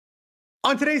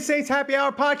On today's Saints Happy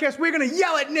Hour podcast, we're going to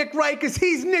yell at Nick Wright because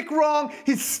he's Nick wrong.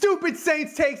 His stupid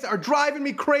Saints takes are driving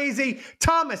me crazy.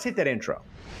 Thomas, hit that intro.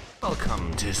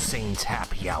 Welcome to Saints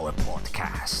Happy Hour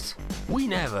podcast. We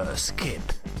never skip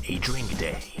a drink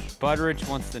day. Budrich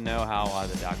wants to know how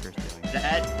the doctor's doing.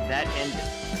 That ended.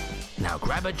 Now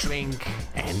grab a drink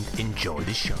and enjoy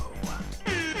the show.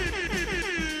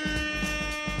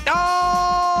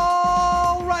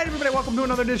 All right, everybody, welcome to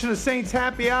another edition of Saints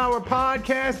Happy Hour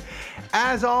podcast.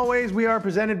 As always, we are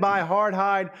presented by Hard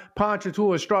Hide,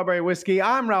 Ponchatoula Strawberry Whiskey.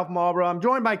 I'm Ralph Marlboro. I'm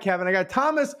joined by Kevin. I got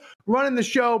Thomas running the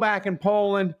show back in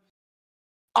Poland.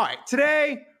 All right,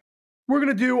 today we're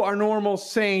going to do our normal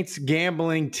Saints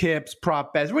gambling tips,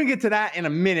 prop bets. We're going to get to that in a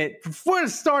minute. Before we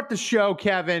start the show,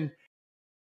 Kevin,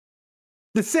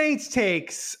 the Saints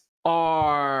takes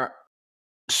are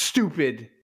stupid,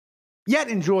 yet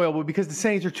enjoyable because the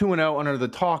Saints are 2-0 under the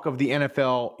talk of the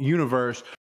NFL universe.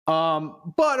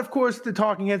 But of course, the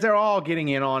talking heads are all getting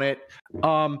in on it.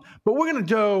 But we're going to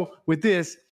go with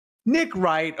this. Nick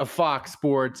Wright of Fox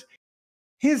Sports,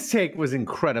 his take was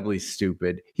incredibly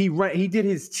stupid. He did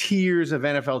his tiers of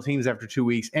NFL teams after 2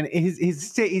 weeks, and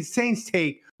his Saints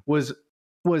take was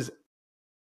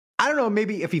I don't know,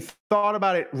 maybe if he thought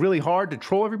about it really hard to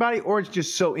troll everybody, or it's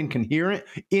just so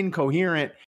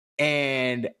incoherent,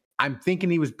 and I'm thinking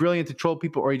he was brilliant to troll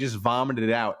people, or he just vomited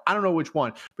it out. I don't know which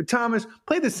one. But Thomas,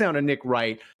 play the sound of Nick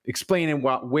Wright explaining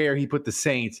where he put the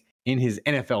Saints in his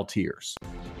NFL tiers.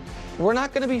 We're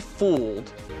not going to be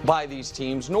fooled by these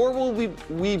teams, nor will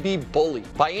we be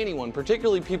bullied by anyone,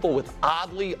 particularly people with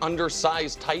oddly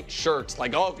undersized tight shirts.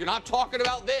 Like, oh, if you're not talking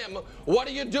about them, what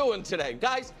are you doing today?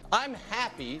 Guys, I'm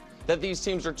happy that these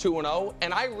teams are 2-0,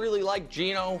 and I really like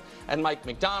Geno and Mike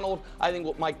McDonald. I think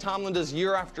what Mike Tomlin does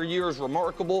year after year is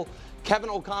remarkable.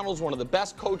 Kevin O'Connell's one of the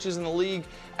best coaches in the league,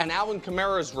 and Alvin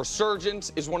Kamara's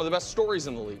resurgence is one of the best stories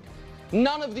in the league.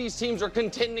 None of these teams are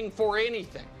contending for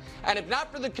anything. And if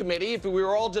not for the committee, if we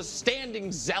were all just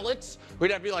standing zealots,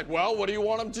 we'd have to be like, well, what do you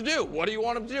want them to do? What do you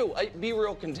want them to do? Be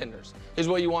real contenders is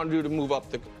what you want to do to move up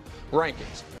the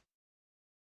rankings.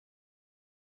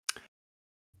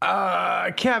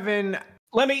 Kevin,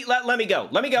 Let me go.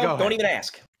 Don't even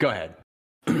ask. Go ahead.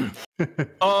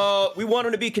 We want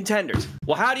them to be contenders.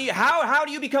 Well, how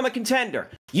do you become a contender?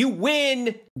 You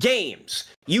win games.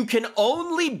 You can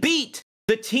only beat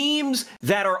the teams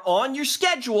that are on your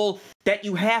schedule that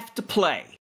you have to play.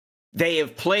 They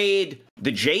have played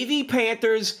the JV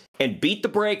Panthers and beat the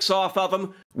brakes off of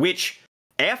them, which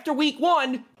after week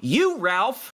 1, you,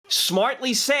 Ralph,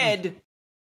 smartly said,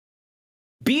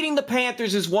 beating the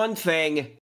Panthers is one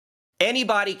thing.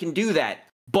 Anybody can do that.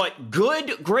 But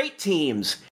great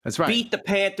teams beat the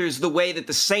Panthers the way that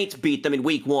the Saints beat them in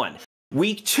week 1.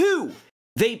 Week 2,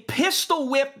 they pistol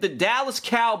whipped the Dallas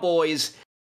Cowboys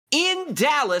in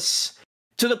Dallas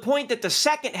to the point that the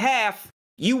second half,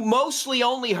 you mostly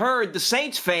only heard the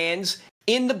Saints fans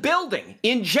in the building,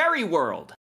 in Jerry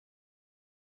World.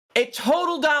 A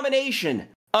total domination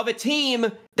of a team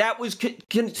that was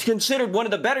considered one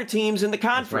of the better teams in the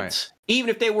conference. Right. Even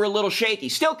if they were a little shaky,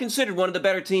 still considered one of the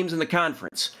better teams in the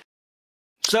conference.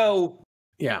 So,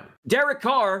 yeah, Derek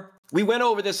Carr, we went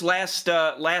over this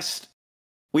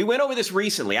we went over this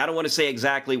recently. I don't want to say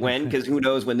exactly when, because who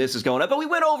knows when this is going up, but we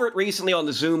went over it recently on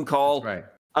the Zoom call. Right.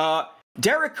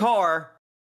 Derek Carr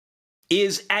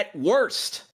is at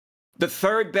worst the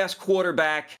third best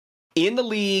quarterback in the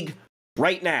league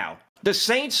right now. The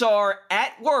Saints are,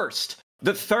 at worst,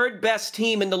 the third best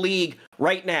team in the league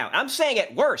right now. I'm saying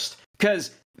at worst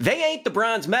because they ain't the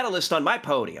bronze medalist on my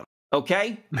podium,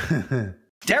 okay?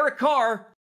 Derek Carr,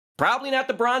 probably not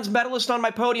the bronze medalist on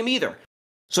my podium either.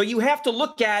 So you have to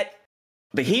look at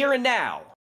the here and now.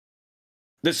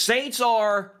 The Saints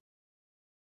are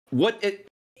what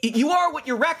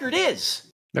your record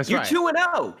is. You're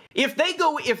 2-0.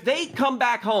 If they come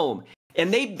back home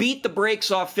and they beat the brakes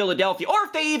off Philadelphia, or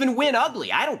if they even win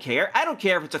ugly, I don't care. I don't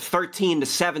care if it's a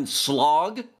 13-7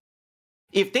 slog.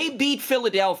 If they beat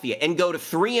Philadelphia and go to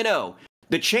 3-0,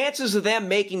 the chances of them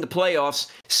making the playoffs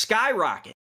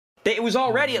skyrocket. It was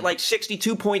already at like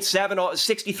 62.7,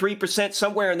 63%,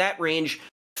 somewhere in that range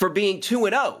for being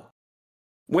 2-0.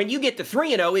 When you get to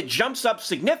 3-0, it jumps up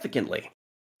significantly.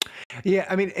 Yeah,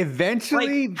 I mean,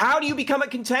 eventually... Like, how do you become a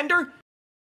contender?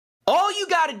 All you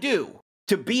got to do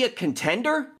to be a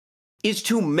contender is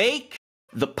to make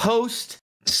the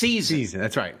postseason.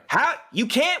 That's right. You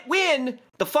can't win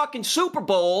the fucking Super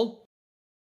Bowl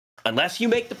unless you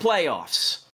make the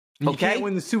playoffs. Okay? You can't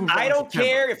win the Super Bowl. I don't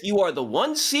care if you are the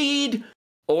 1 seed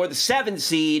or the 7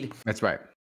 seed. That's right.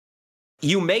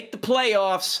 You make the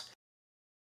playoffs,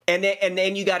 and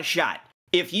then you got a shot.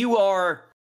 If you are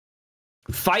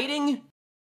fighting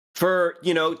for,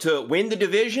 to win the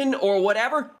division or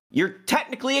whatever, you're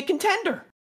technically a contender.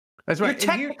 That's right. You're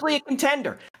technically a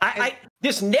contender.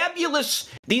 This nebulous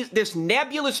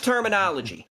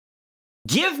terminology.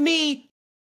 Give me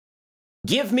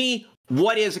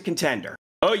what is a contender.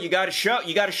 Oh, you got to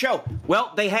show.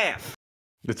 Well, they have.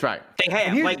 That's right. They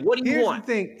have. Like, what do you want?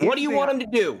 What do you want them to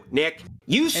do, Nick?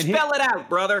 You spell it out,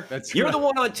 brother. You're the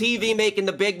one on TV making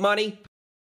the big money.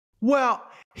 Well,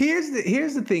 here's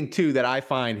the thing, too, that I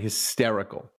find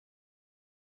hysterical.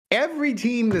 Every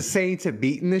team the Saints have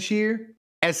beaten this year,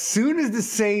 as soon as the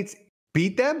Saints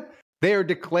beat them, they are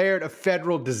declared a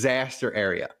federal disaster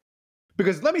area.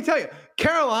 Because let me tell you,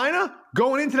 Carolina,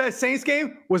 going into that Saints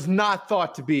game, was not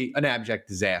thought to be an abject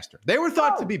disaster. They were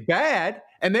thought to be bad,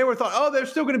 and they were thought, they're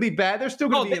still going to be bad. They're still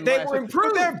going to be in they were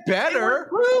improved. But they're better. They were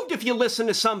improved if you listen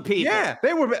to some people. Yeah,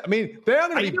 they were. I mean, they're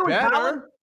going to be better.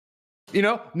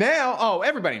 Now,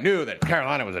 everybody knew that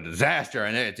Carolina was a disaster,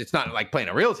 and it's not like playing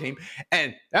a real team.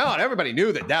 And everybody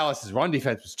knew that Dallas's run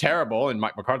defense was terrible, and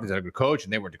Mike McCarthy's a good coach,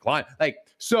 and they were declining.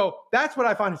 So that's what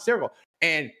I find hysterical.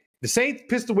 And the Saints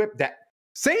pistol whip that.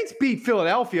 Saints beat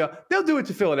Philadelphia. They'll do it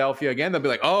to Philadelphia again. They'll be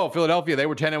like, Philadelphia, they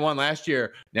were 10-1 last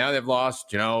year. Now they've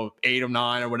lost, 8 of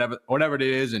 9 or whatever it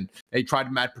is. And they tried to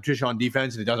Matt Patricia on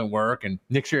defense, and it doesn't work. And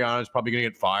Nick Sirianni is probably going to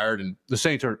get fired. And the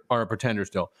Saints are a pretender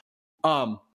still.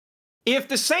 If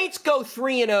the Saints go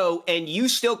 3-0 and you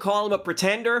still call them a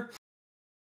pretender,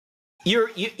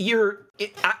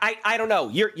 I don't know.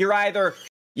 You're either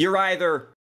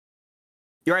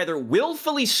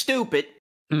willfully stupid.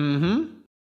 Mm-hmm.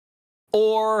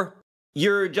 Or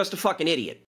you're just a fucking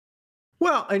idiot.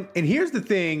 Well, and here's the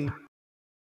thing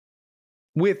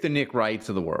with the Nick Wrights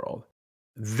of the world.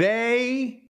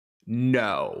 They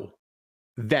know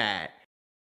that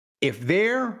if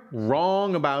they're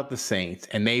wrong about the Saints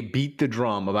and they beat the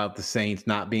drum about the Saints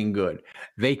not being good,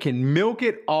 they can milk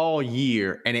it all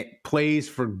year and it plays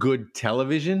for good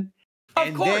television.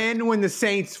 And then when the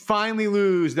Saints finally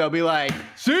lose, they'll be like,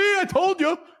 see, I told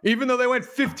you. Even though they went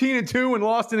 15-2 and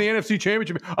lost in the NFC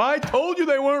Championship, I told you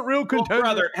they weren't real contenders.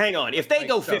 Well, brother, hang on. If they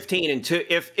go 15-2,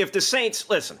 if the Saints,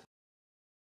 listen,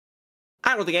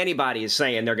 I don't think anybody is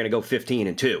saying they're going to go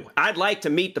 15-2. I'd like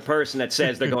to meet the person that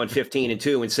says they're going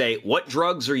 15-2 and say, what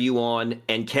drugs are you on,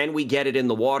 and can we get it in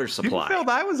the water supply? You felt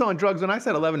I was on drugs when I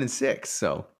said 11-6,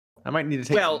 so I might need to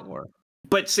take some more.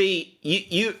 But see,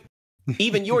 you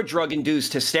even your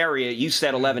drug-induced hysteria, you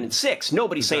said 11-6.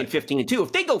 Nobody's saying 15-2.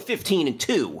 If they go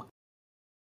 15-2,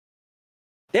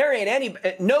 there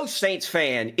ain't no Saints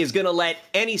fan is going to let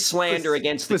any slander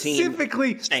against the team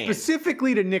stand.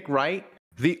 Specifically to Nick Wright,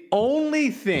 the only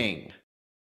thing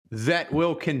that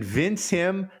will convince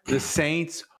him the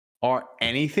Saints are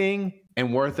anything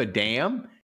and worth a damn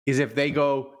is if they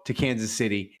go to Kansas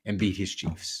City and beat his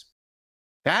Chiefs.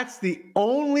 That's the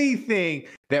only thing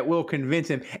that will convince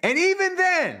him. And even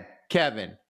then,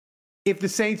 Kevin, if the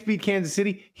Saints beat Kansas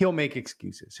City, he'll make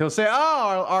excuses. He'll say,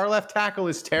 our left tackle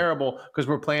is terrible because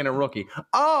we're playing a rookie.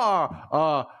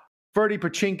 Ferdy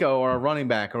Pachinko or a running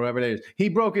back or whoever it is, he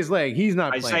broke his leg. He's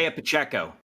not playing. Isaiah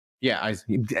Pacheco. Yeah,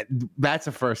 that's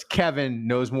a first. Kevin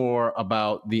knows more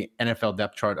about the NFL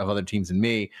depth chart of other teams than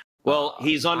me. Well,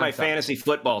 he's on my fantasy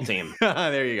football team.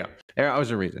 There you go. There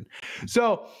was a reason.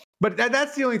 So, but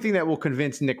that's the only thing that will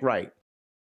convince Nick Wright.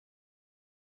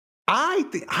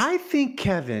 I think,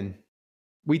 Kevin,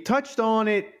 we touched on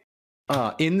it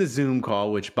in the Zoom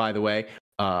call, which, by the way,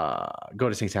 go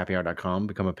to saintshappyhour.com,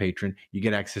 become a patron. You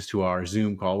get access to our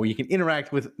Zoom call where you can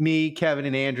interact with me, Kevin,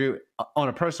 and Andrew on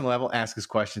a personal level, ask us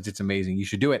questions. It's amazing. You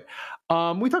should do it.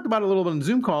 We talked about it a little bit on the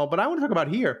Zoom call, but I want to talk about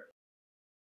here,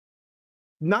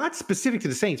 not specific to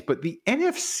the Saints, but the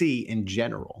NFC in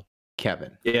general,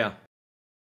 Kevin. Yeah.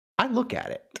 I look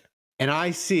at it and I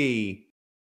see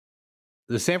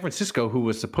the San Francisco, who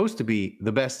was supposed to be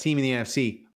the best team in the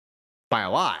NFC by a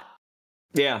lot.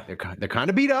 Yeah. They're kind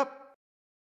of beat up.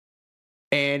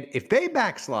 And if they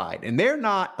backslide and they're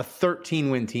not a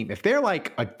 13-win team, if they're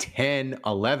like a 10,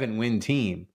 11-win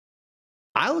team,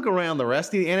 I look around the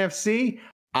rest of the NFC,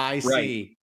 I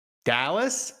see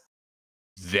Dallas.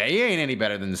 They ain't any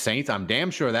better than the Saints. I'm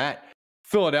damn sure of that.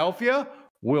 Philadelphia,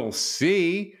 we'll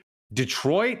see.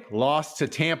 Detroit lost to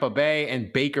Tampa Bay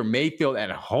and Baker Mayfield at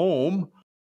home.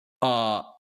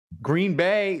 Green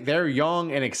Bay, they're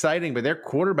young and exciting, but their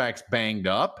quarterback's banged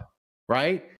up,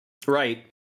 right? Right.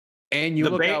 And you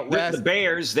look out west. The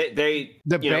Bears, the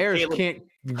Bears can't.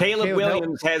 Caleb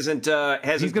Williams hasn't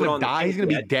He's going to die. He's going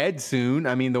to be dead soon.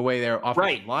 I mean, the way they're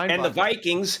offensive line. And the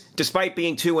Vikings, despite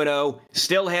being 2-0,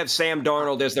 still have Sam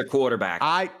Darnold as their quarterback.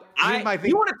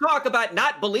 You want to talk about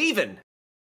not believing?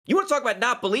 You want to talk about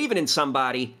not believing in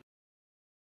somebody?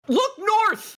 Look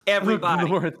north, everybody.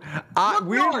 Look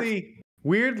north.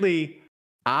 Weirdly,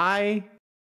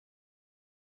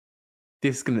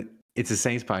 it's a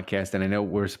Saints podcast, and I know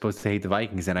we're supposed to hate the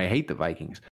Vikings, and I hate the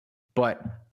Vikings, but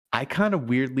I kind of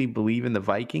weirdly believe in the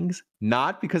Vikings,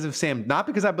 not because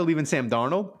I believe in Sam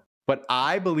Darnold, but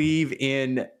I believe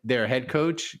in their head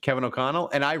coach, Kevin O'Connell,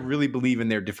 and I really believe in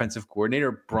their defensive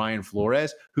coordinator, Brian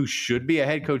Flores, who should be a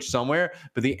head coach somewhere,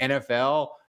 but the NFL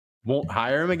won't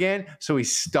hire him again. So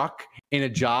he's stuck in a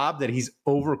job that he's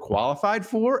overqualified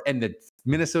for, and the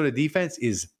Minnesota defense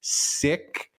is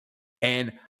sick,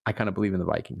 and I kind of believe in the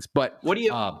Vikings. But what do you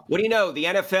know? The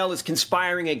NFL is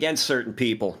conspiring against certain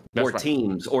people or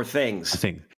teams or things.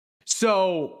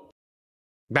 So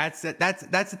that's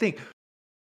the thing.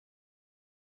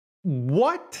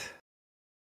 What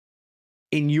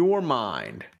in your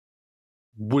mind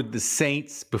would the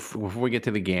Saints, before we get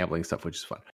to the gambling stuff, which is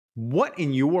fun, what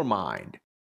in your mind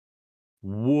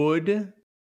would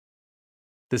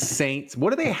the Saints, what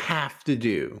do they have to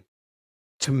do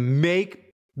to make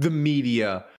the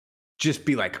media just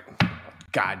be like,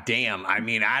 God damn, I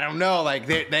mean, I don't know, like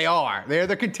they're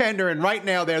the contender, and right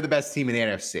now they're the best team in the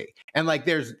NFC, and like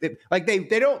they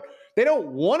don't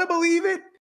want to believe it,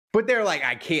 but they're like,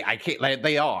 I can't, like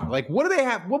they are. Like, what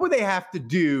would they have to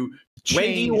do to change when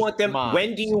do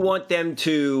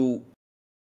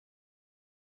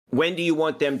you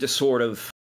want them to sort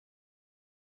of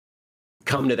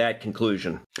come to that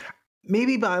conclusion?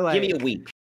 Maybe by give me a week.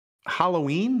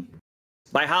 Halloween?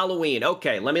 By Halloween.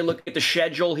 Okay, let me look at the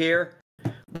schedule here.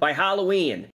 By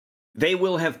Halloween, they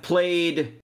will have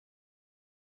played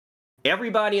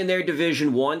everybody in their division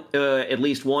at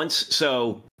least once.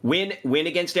 So win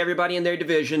against everybody in their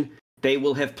division. They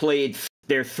will have played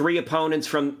their three opponents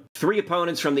from the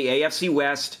AFC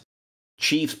West: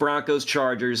 Chiefs, Broncos,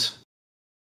 Chargers.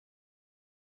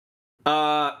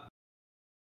 I'd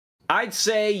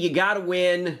say you got to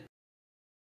win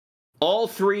all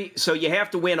three. So you have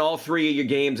to win all three of your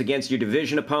games against your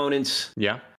division opponents.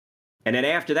 Yeah. And then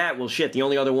after that, well, shit, the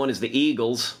only other one is the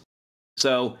Eagles.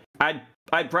 So I'd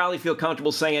probably feel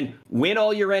comfortable saying win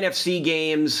all your NFC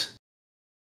games,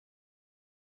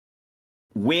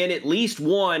 win at least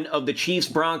one of the Chiefs,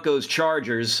 Broncos,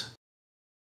 Chargers,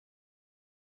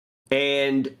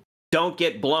 and don't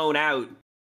get blown out.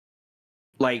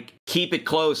 Like, keep it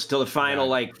close till the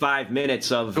final, 5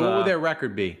 minutes of... So what would their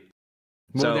record be?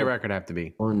 What would their record have to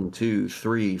be? 1, 2,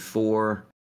 3, 4,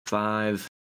 5...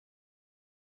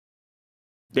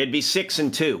 They'd be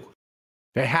 6-2.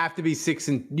 They have to be 6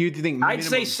 and. You think? I'd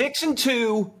say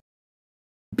 6-2,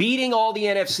 beating all the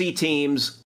NFC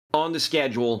teams on the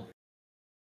schedule.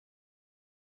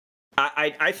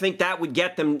 I think that would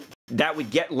get them. That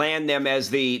would land them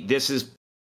as this is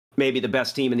maybe the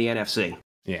best team in the NFC.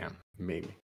 Yeah, maybe.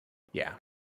 Yeah,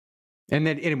 and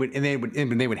then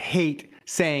they would hate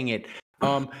saying it.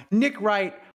 Nick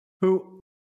Wright, who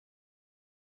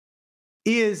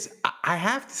is, I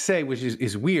have to say, which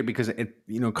is weird because a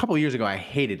couple of years ago I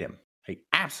hated him. I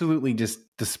absolutely just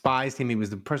despised him. He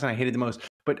was the person I hated the most.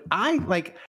 But I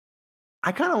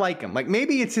kind of like him. Like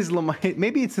maybe it's his Lamar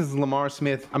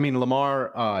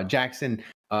Jackson.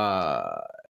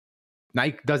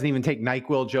 Nike doesn't even take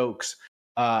NyQuil jokes.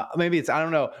 Maybe it's, I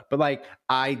don't know. But like,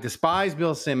 I despise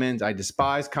Bill Simmons. I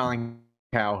despise Colin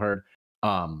Cowherd.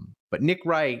 But Nick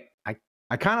Wright,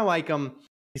 I kind of like him.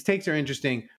 His takes are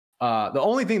interesting. The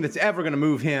only thing that's ever going to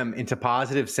move him into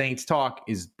positive Saints talk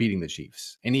is beating the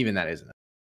Chiefs. And even that isn't it.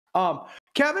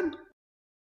 Kevin,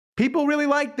 people really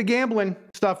like the gambling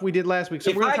stuff we did last week.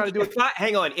 So we're going to try to do it.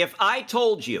 Hang on. If I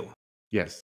told you.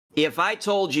 Yes. If I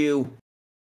told you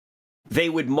they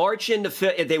would march into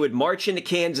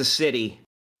Kansas City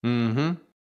and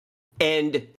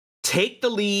take the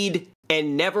lead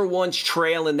and never once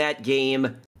trail in that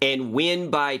game and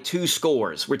win by 2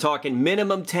 scores. We're talking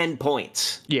minimum 10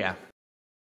 points. Yeah.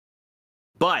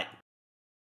 But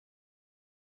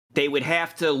they would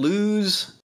have to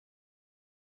lose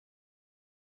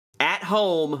at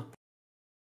home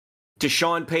to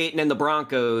Sean Payton and the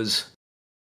Broncos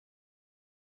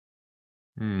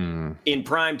in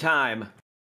prime time.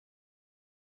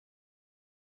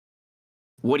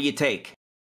 What do you take?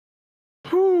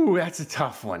 Ooh, that's a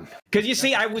tough one. Because you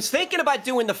see, I was thinking about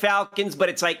doing the Falcons, but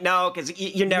it's like no, because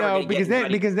you're never going to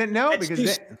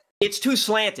get it's too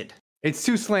slanted. It's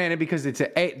too slanted because it's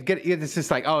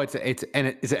just like it's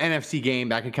an NFC game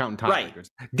that can count in tiebreakers.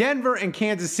 Right. Denver and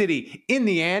Kansas City, in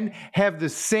the end, have the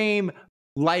same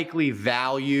likely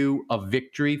value of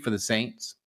victory for the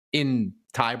Saints in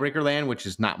tiebreaker land, which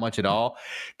is not much at all.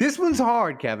 This one's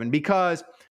hard, Kevin, because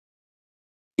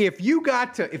if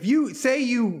you say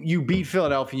you beat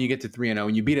Philadelphia and you get to 3-0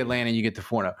 and you beat Atlanta and you get to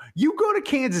 4-0, you go to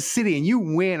Kansas City and you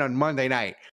win on Monday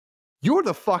night, you're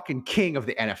the fucking king of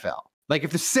the NFL. Like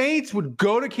if the Saints would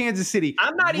go to Kansas City,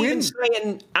 I'm not even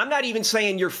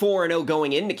saying you're 4-0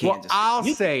 going into Kansas. Well, I'll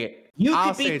say it. You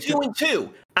could be 2-2.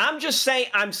 I'm just saying.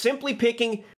 I'm simply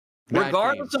picking,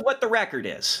 regardless of what the record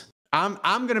is. I'm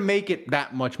gonna make it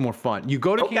that much more fun. You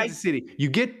go to Kansas City, you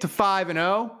get to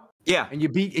 5-0, yeah, and you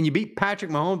beat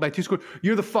Patrick Mahomes by 2 scores.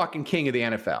 You're the fucking king of the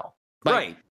NFL.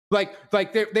 Right.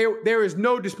 Like there is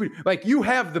no dispute. Like you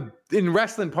have in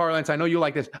wrestling parlance. I know you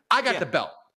like this. I got the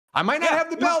belt. I might not have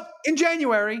the belt in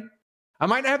January. I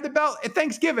might not have the belt at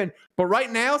Thanksgiving, but right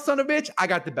now, son of a bitch, I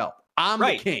got the belt. I'm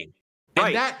the king.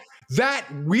 And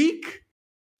that week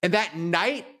and that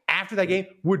night after that game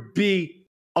would be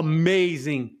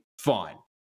amazing fun.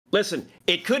 Listen,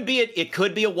 it could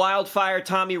be a wildfire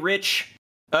Tommy Rich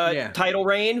title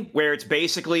reign where it's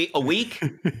basically a week.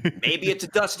 Maybe it's a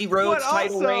Dusty Rhodes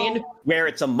title reign where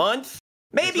it's a month.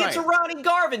 Maybe it's a Ronnie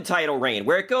Garvin title reign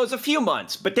where it goes a few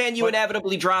months, but then you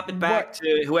inevitably drop it back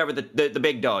to whoever the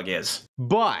big dog is.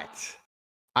 But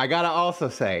I got to also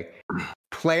say,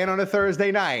 playing on a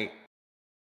Thursday night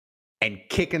and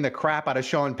kicking the crap out of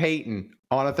Sean Payton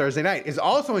on a Thursday night is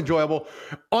also enjoyable.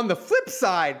 On the flip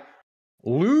side,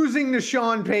 losing to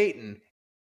Sean Payton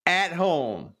at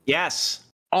home. Yes.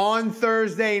 On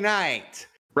Thursday night.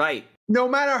 Right. No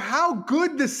matter how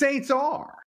good the Saints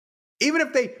are, even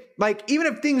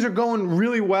if things are going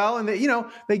really well and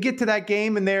they get to that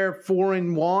game and they're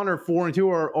 4-1 or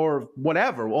 4-2 or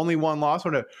whatever, only one loss,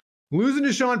 whatever, losing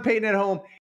to Sean Payton at home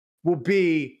will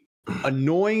be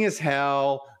annoying as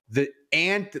hell.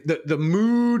 The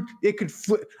mood, it could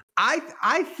flip.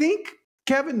 I think,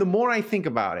 Kevin, the more I think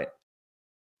about it,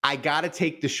 I got to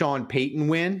take the Sean Payton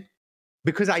win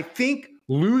because I think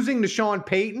losing to Sean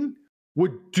Payton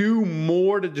would do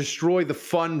more to destroy the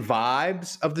fun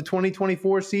vibes of the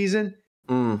 2024 season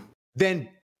than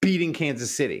beating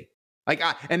Kansas City.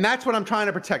 And that's what I'm trying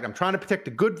to protect. I'm trying to protect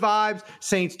the good vibes.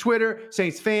 Saints Twitter,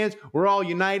 Saints fans, we're all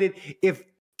united. If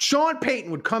Sean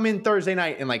Payton would come in Thursday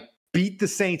night and beat the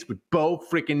Saints with Bo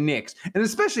freaking Nix, and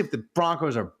especially if the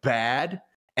Broncos are bad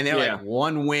and they're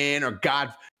one win or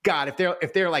God, if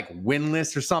they're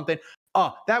winless or something,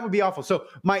 that would be awful. So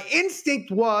my instinct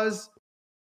was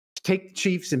to take the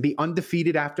Chiefs and be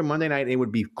undefeated after Monday night. And it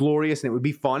would be glorious and it would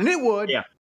be fun, and it would. Yeah.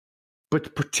 But to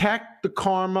protect the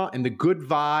karma and the good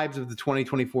vibes of the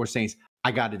 2024 Saints,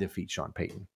 I got to defeat Sean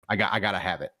Payton. I got to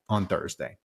have it on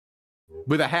Thursday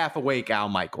with a half awake Al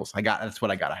Michaels. That's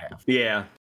what I got to have. Yeah.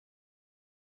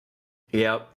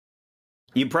 Yep.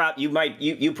 You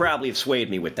probably have swayed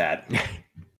me with that.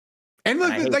 And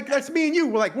look, that's me and you.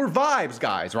 We're vibes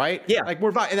guys, right? Yeah.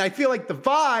 We're vibes. And I feel like the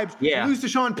vibes, you lose to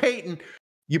Sean Payton,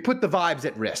 you put the vibes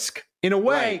at risk in a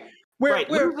way. Right.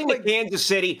 Losing to Kansas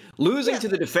City, losing to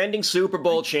the defending Super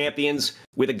Bowl champions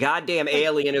with a goddamn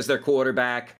alien as their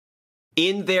quarterback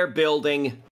in their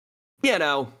building,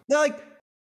 I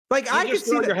can just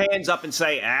see throw your hands up and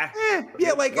say,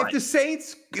 if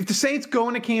the Saints go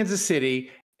into Kansas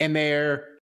City and they're,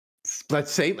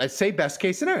 let's say best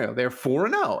case scenario, they're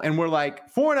 4-0 and we're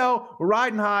 4-0, we're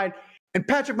riding high, and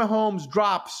Patrick Mahomes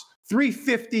drops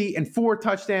 350 and 4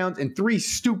 touchdowns and 3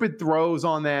 stupid throws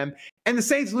on them, and the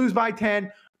Saints lose by 10.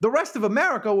 The rest of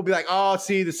America will be like, oh,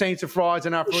 see, the Saints are frauds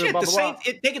and not for blah, blah, blah.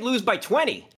 They could lose by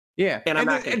 20. Yeah. And I'm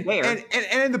not going to care. And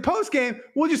in the post game,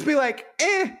 we'll just be like,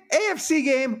 AFC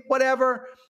game, whatever.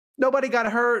 Nobody got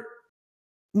hurt.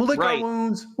 We'll lick our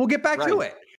wounds. We'll get back to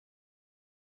it.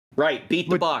 Right. Beat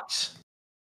the Bucs.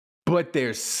 But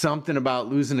there's something about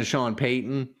losing to Sean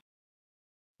Payton.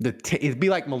 It'd be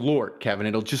like Malort, Kevin.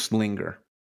 It'll just linger.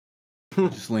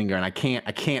 And I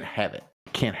can't have it.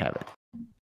 Can't have it.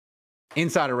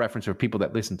 Insider reference for people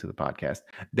that listen to the podcast.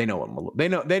 They know what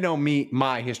Malort. They know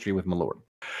my history with Malort.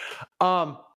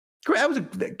 Kevin,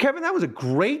 that was a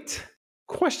great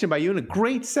question by you and a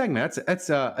great segment.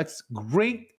 That's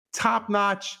great,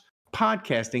 top-notch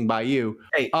podcasting by you.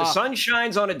 Hey, the sun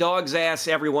shines on a dog's ass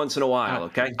every once in a while,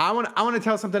 okay? I want to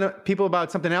tell people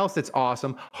about something else that's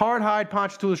awesome. Hard Hide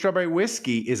Ponchatoula Strawberry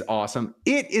Whiskey is awesome.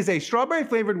 It is a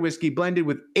strawberry-flavored whiskey blended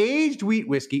with aged wheat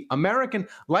whiskey, American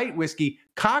light whiskey,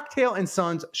 Cocktail &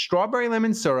 Sons strawberry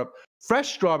lemon syrup,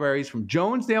 fresh strawberries from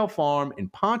Jonesdale Farm in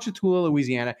Ponchatoula,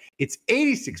 Louisiana. It's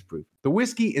 86 proof. The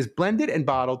whiskey is blended and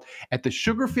bottled at the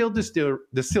Sugarfield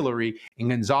Distillery in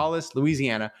Gonzales,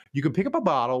 Louisiana. You can pick up a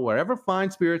bottle wherever fine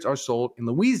spirits are sold in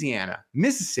Louisiana,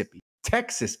 Mississippi,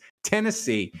 Texas,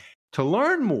 Tennessee. To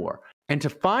learn more and to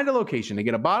find a location to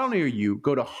get a bottle near you,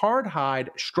 go to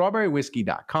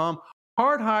hardhidestrawberrywhiskey.com.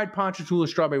 Hard Hide Ponchatoula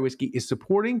Strawberry Whiskey is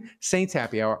supporting Saints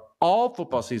Happy Hour all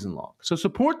football season long. So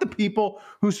support the people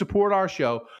who support our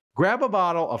show. Grab a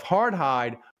bottle of Hard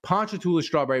Hide Ponchatoula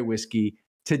Strawberry Whiskey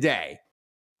today.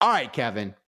 All right,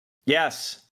 Kevin.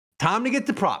 Yes. Time to get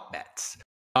to prop bets.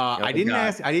 I didn't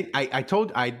ask. I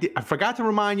forgot to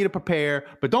remind you to prepare,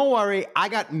 but don't worry. I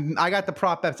got the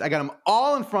prop bets. I got them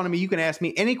all in front of me. You can ask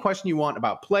me any question you want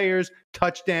about players,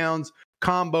 touchdowns,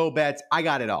 combo bets. I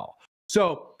got it all.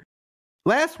 So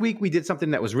last week we did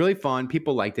something that was really fun.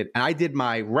 People liked it, and I did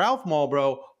my Ralph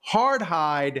Malbrough Hard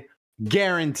Hide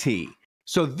guarantee.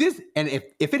 So this, and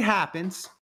if it happens,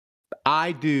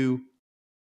 I do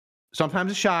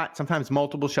sometimes a shot, sometimes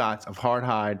multiple shots of Hard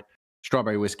Hide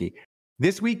Strawberry Whiskey.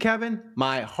 This week, Kevin,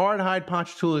 my Hard Hide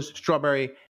Ponchatoula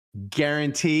Strawberry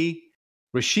guarantee,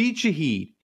 Rashid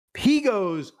Shaheed, he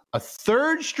goes a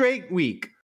third straight week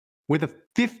with a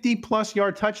 50-plus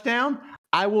yard touchdown.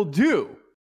 I will do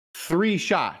 3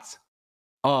 shots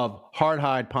of Hard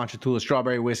Hide Ponchatoula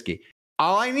Strawberry Whiskey.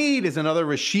 All I need is another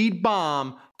Rashid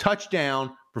bomb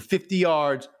touchdown for 50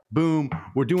 yards. Boom.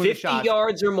 We're doing the shots. 50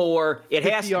 yards or more. It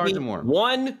has to be more.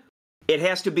 It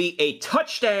has to be a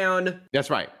touchdown.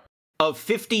 That's right. Of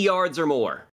 50 yards or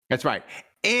more. That's right.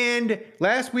 And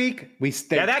last week we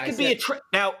stayed. Now that could be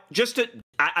now just to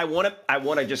I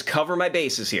want to just cover my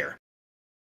bases here.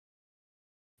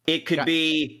 It could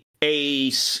be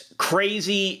a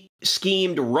crazy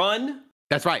schemed run.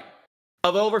 That's right.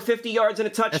 Of over 50 yards and a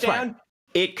touchdown. That's right.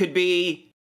 It could be,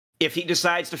 if he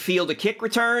decides to field a kick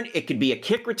return, it could be a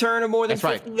kick return of more than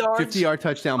 50 yards. 50-yard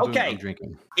touchdown. Boom, okay. I'm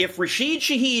drinking. If Rashid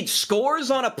Shaheed scores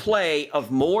on a play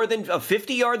of more than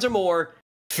 50 yards or more,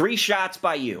 3 shots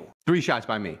by you. 3 shots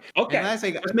by me. Okay. And last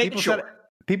week,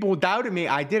 people doubted me.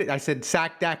 I did it. I said,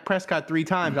 sack Dak Prescott 3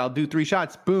 times. I'll do 3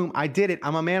 shots. Boom. I did it.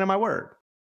 I'm a man of my word.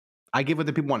 I give what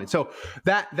the people wanted. So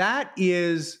that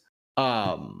is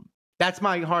that's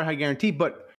my Hard Hide guarantee.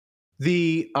 But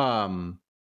the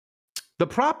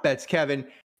prop bets, Kevin,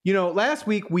 last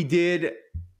week me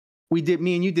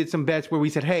and you did some bets where we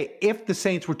said, hey, if the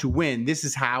Saints were to win, this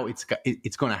is how it's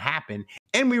going to happen.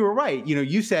 And we were right.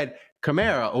 You said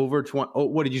Kamara over 20. Oh,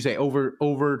 what did you say?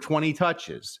 Over 20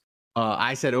 touches.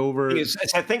 I said over.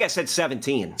 I think I said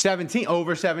 17. 17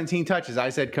 over 17 touches. I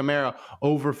said Kamara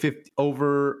over 50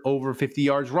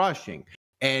 yards rushing,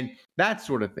 and that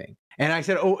sort of thing. And I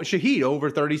said, Shaheed over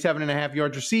 37.5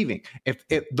 yards receiving.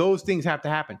 If those things have to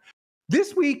happen.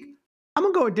 This week, I'm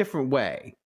going to go a different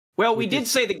way. Well, we did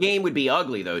say the game would be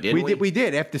ugly, though, didn't we? We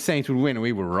did. If the Saints would win, and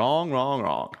we were wrong.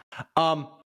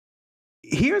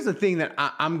 Here's the thing that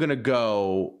I'm going to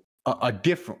go a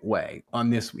different way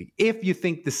on this week. If you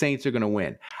think the Saints are going to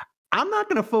win, I'm not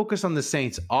going to focus on the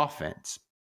Saints' offense.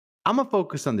 I'm going to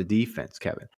focus on the defense,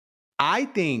 Kevin. I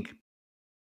think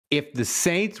if the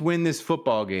Saints win this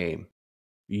football game,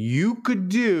 you could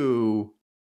do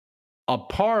a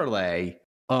parlay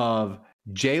of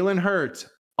Jalen Hurts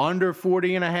under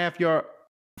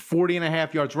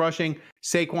 40.5 yards rushing,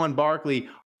 Saquon Barkley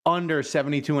under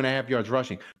 72.5 yards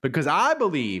rushing, because I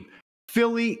believe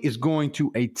Philly is going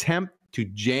to attempt to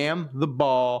jam the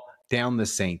ball down the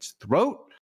Saints' throat.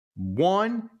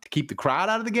 1, to keep the crowd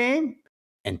out of the game,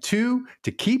 and 2,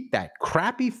 to keep that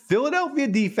crappy Philadelphia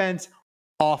defense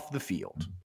off the field.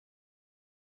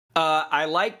 I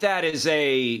like that as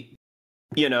if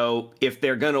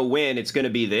they're going to win, it's going to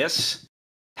be this.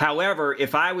 However,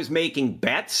 if I was making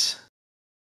bets,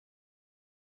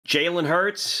 Jalen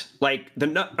Hurts,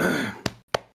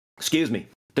 excuse me,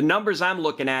 the numbers I'm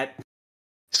looking at,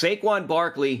 Saquon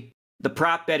Barkley, the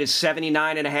prop bet is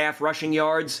 79.5 rushing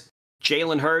yards.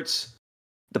 Jalen Hurts,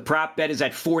 the prop bet is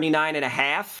at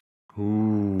 49.5.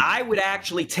 Ooh. I would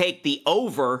actually take the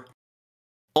over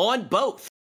on both.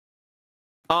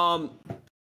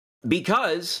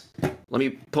 Because, let me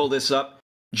pull this up.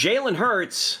 Jalen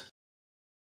Hurts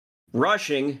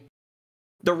rushing,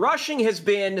 the rushing has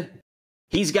been,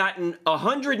 he's gotten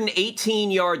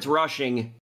 118 yards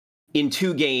rushing in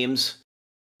 2 games.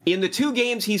 In the 2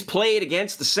 games he's played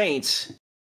against the Saints,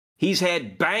 he's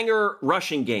had banger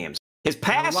rushing games. His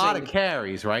passing, a lot of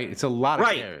carries, right? It's a lot of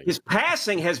carries. His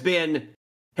passing has been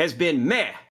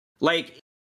meh.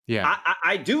 Yeah.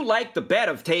 I do like the bet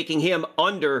of taking him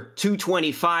under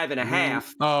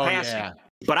 225.5 passing. Yeah.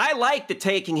 But I like the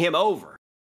taking him over.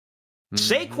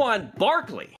 Saquon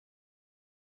Barkley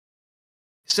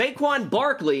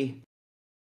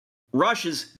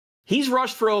rushes. He's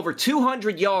rushed for over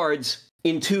 200 yards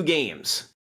in 2 games.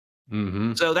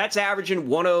 Mm-hmm. So that's averaging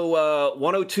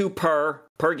 102 per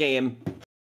game.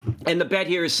 And the bet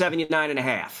here is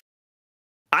 79.5.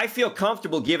 I feel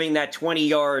comfortable giving that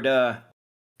 20-yard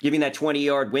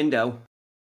window.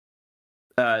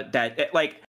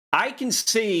 I can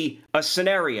see a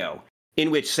scenario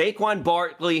in which Saquon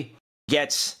Barkley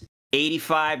gets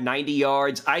 85, 90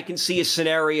 yards. I can see a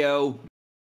scenario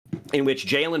in which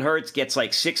Jalen Hurts gets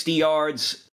like 60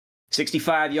 yards,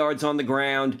 65 yards on the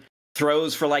ground,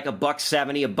 throws for like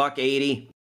 $170, $180.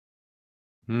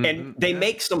 And they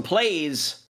make some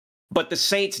plays, but the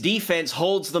Saints defense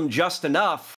holds them just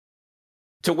enough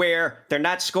to where they're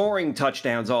not scoring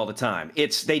touchdowns all the time.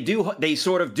 They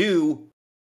sort of do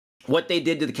what they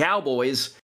did to the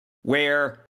Cowboys,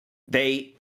 where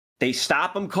they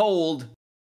stop them cold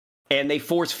and they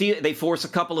force a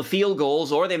couple of field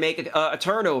goals, or they make a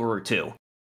turnover or two.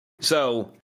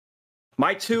 So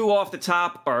my two off the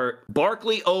top are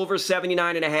Barkley over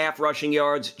 79.5 rushing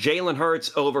yards, Jalen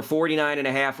Hurts over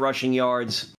 49.5 rushing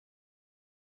yards.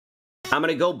 I'm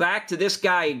going to go back to this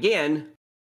guy again.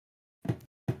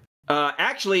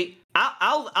 Actually,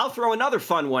 I'll throw another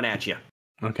fun one at you.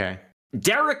 Okay.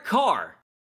 Derek Carr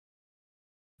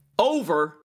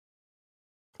over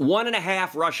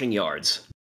 1.5 rushing yards.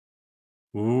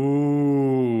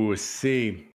 Ooh,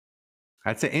 see,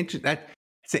 that's an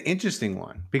interesting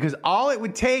one, because all it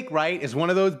would take, right, is one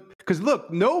of those. Because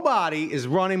look, nobody is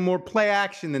running more play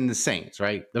action than the Saints,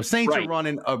 right? The Saints are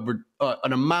running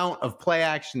an amount of play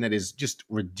action that is just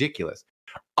ridiculous.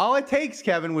 All it takes,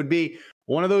 Kevin, would be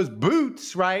one of those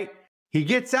boots, right? He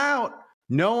gets out,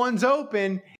 no one's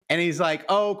open, and he's like,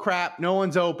 oh crap, no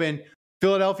one's open.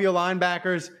 Philadelphia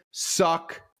linebackers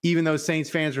suck. Even though Saints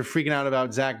fans were freaking out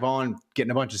about Zach Vaughn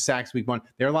getting a bunch of sacks week one,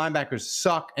 their linebackers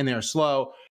suck and they're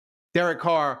slow. Derek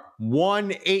Carr, 1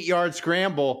 8-yard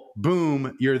scramble,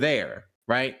 boom, you're there,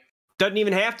 right? Doesn't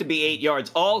even have to be 8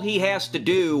 yards. All he has to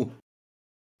do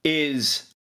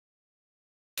is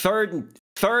third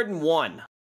and 1.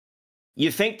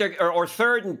 You think they're or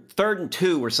third and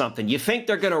 2 or something. You think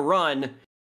they're going to run,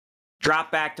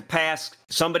 drop back to pass.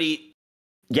 Somebody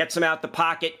gets him out the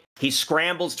pocket. He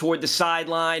scrambles toward the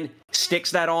sideline, sticks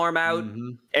that arm out,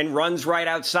 and runs right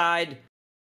outside.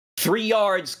 3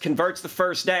 yards, converts the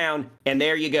first down, and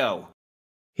there you go.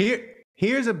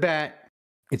 Here's a bet.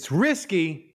 It's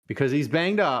risky because he's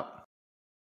banged up,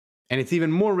 and it's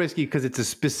even more risky because it's a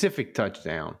specific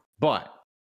touchdown. But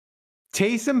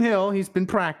Taysom Hill, he's been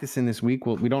practicing this week.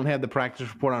 Well, we don't have the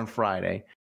practice report on Friday.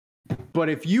 But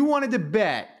if you wanted to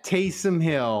bet Taysom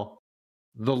Hill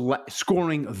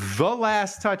scoring the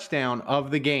last touchdown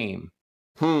of the game,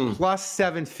 plus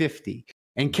 750.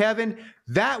 And Kevin,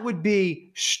 that would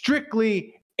be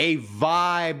strictly a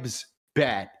vibes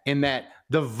bet, in that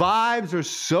the vibes are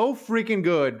so freaking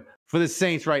good for the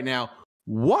Saints right now.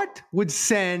 What would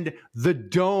send the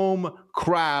Dome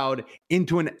crowd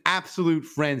into an absolute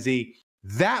frenzy?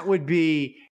 That would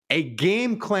be a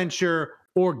game clincher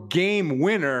or game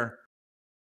winner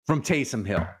from Taysom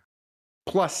Hill.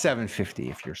 Plus 750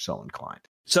 if you're so inclined.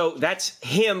 So that's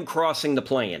him crossing the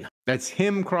plane. That's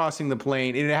him crossing the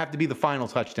plane. It'd have to be the final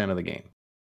touchdown of the game.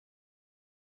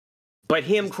 But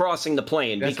him crossing the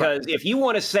plane, that's because right. If you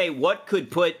want to say what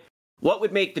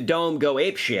would make the Dome go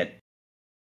apeshit,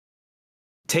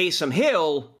 Taysom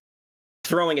Hill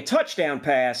throwing a touchdown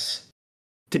pass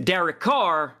to Derek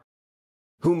Carr,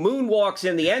 who moonwalks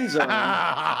in the end zone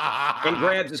and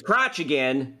grabs his crotch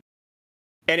again,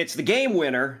 and it's the game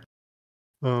winner.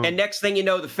 And next thing you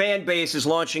know, the fan base is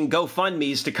launching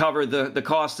GoFundMes to cover the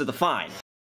cost of the fine.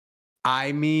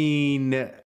 I mean,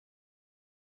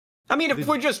 if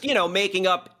we're just, making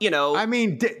up,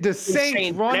 the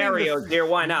Saints scenarios here,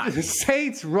 why not? The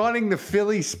Saints running the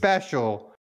Philly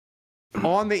special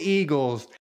on the Eagles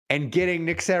and getting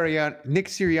Nick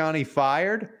Sirianni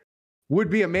fired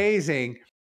would be amazing.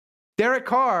 Derek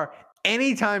Carr,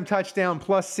 anytime touchdown,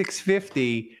 plus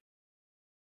 650.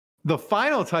 The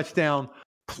final touchdown,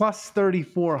 plus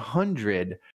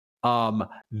 3,400.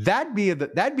 That'd be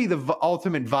the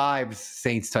ultimate vibes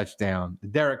Saints touchdown.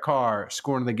 Derek Carr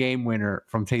scoring the game winner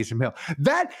from Taysom Hill.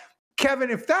 That, Kevin,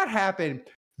 if that happened,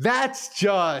 that's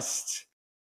just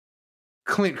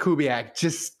Clint Kubiak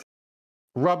just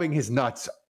rubbing his nuts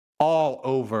all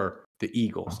over the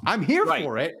Eagles. I'm here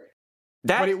for it.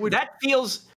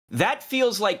 That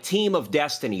feels like Team of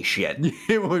Destiny shit.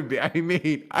 It would be. I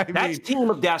mean, that's Team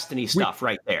of Destiny stuff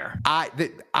right there.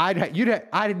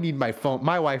 I'd need my phone.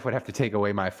 My wife would have to take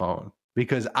away my phone,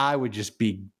 because I would just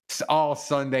be all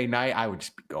Sunday night. I would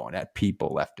just be going at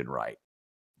people left and right.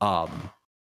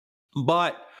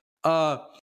 But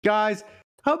guys,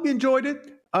 hope you enjoyed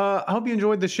it. Hope you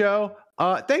enjoyed the show.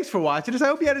 Thanks for watching us. I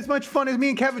hope you had as much fun as me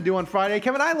and Kevin do on Friday.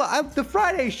 Kevin, the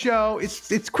Friday show,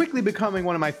 it's quickly becoming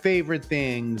one of my favorite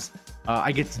things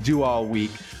I get to do all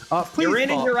week. Please, you're in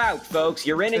and you're out, folks.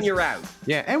 You're in and you're out.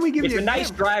 Yeah, and we give it's you a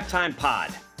nice drive time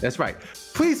pod. That's right.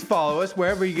 Please follow us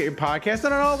wherever you get your podcast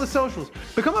and on all the socials.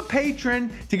 Become a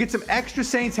patron to get some extra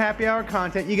Saints Happy Hour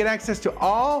content. You get access to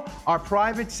all our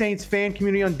private Saints fan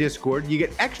community on Discord. You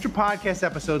get extra podcast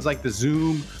episodes like the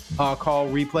Zoom call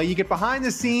replay. You get behind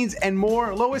the scenes and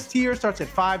more. Lowest tier starts at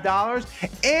 $5.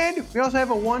 And we also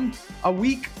have a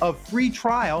week of free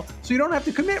trial, so you don't have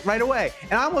to commit right away.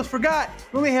 And I almost forgot,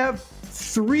 we only have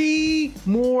 3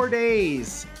 more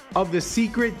days of the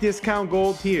secret discount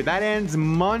gold tier. That ends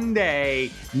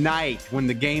Monday night when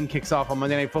the game kicks off on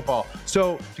Monday Night Football.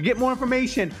 So to get more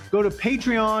information, go to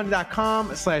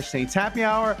patreon.com/Saints Happy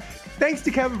Hour. Thanks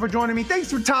to Kevin for joining me. Thanks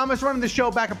for Thomas running the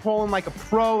show back at Poland like a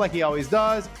pro, like he always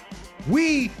does.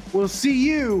 We will see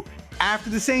you after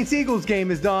the Saints-Eagles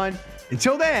game is done.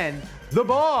 Until then, the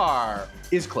bar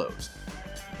is closed.